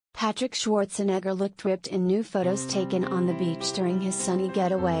Patrick Schwarzenegger looked ripped in new photos taken on the beach during his sunny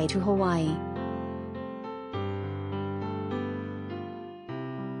getaway to Hawaii.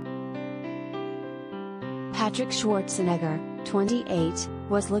 Patrick Schwarzenegger, 28,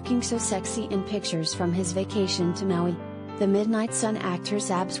 was looking so sexy in pictures from his vacation to Maui. The Midnight Sun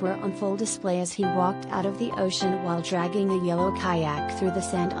actor's abs were on full display as he walked out of the ocean while dragging a yellow kayak through the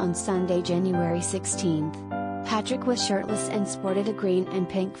sand on Sunday, January 16th. Patrick was shirtless and sported a green and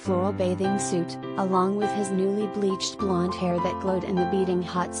pink floral bathing suit, along with his newly bleached blonde hair that glowed in the beating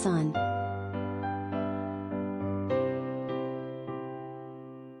hot sun.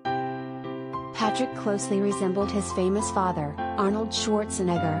 Patrick closely resembled his famous father, Arnold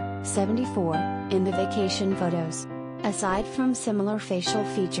Schwarzenegger, 74, in the vacation photos. Aside from similar facial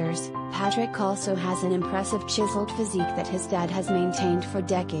features, Patrick also has an impressive chiseled physique that his dad has maintained for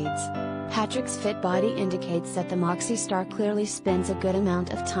decades. Patrick's fit body indicates that the Moxie star clearly spends a good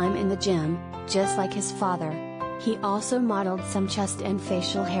amount of time in the gym, just like his father. He also modeled some chest and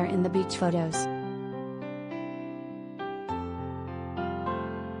facial hair in the beach photos.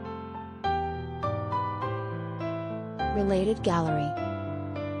 Related gallery.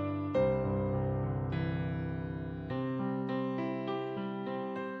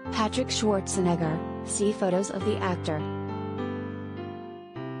 Patrick Schwarzenegger, see photos of the actor.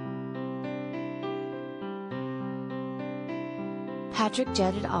 Patrick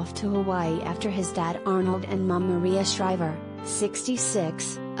jetted off to Hawaii after his dad Arnold and mom Maria Shriver,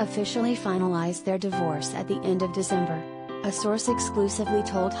 66, officially finalized their divorce at the end of December. A source exclusively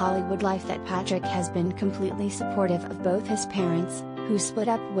told Hollywood Life that Patrick has been completely supportive of both his parents, who split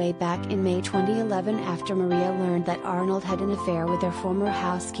up way back in May 2011 after Maria learned that Arnold had an affair with their former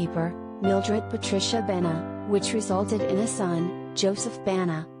housekeeper, Mildred Patricia Bana, which resulted in a son, Joseph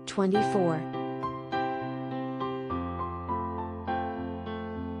Bana, 24.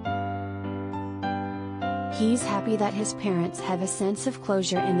 He's happy that his parents have a sense of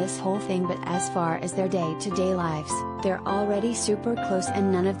closure in this whole thing, but as far as their day-to-day lives, they're already super close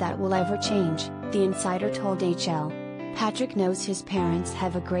and none of that will ever change, the insider told HL. Patrick knows his parents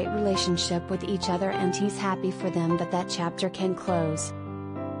have a great relationship with each other and he's happy for them that that chapter can close.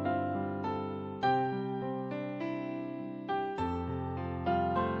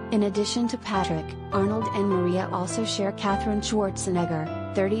 In addition to Patrick, Arnold and Maria also share Catherine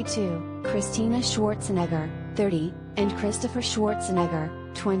Schwarzenegger, 32, Christina Schwarzenegger, 30, and Christopher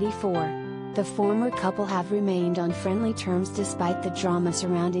Schwarzenegger, 24. The former couple have remained on friendly terms despite the drama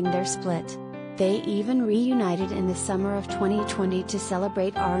surrounding their split. They even reunited in the summer of 2020 to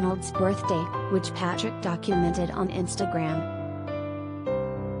celebrate Arnold's birthday, which Patrick documented on Instagram.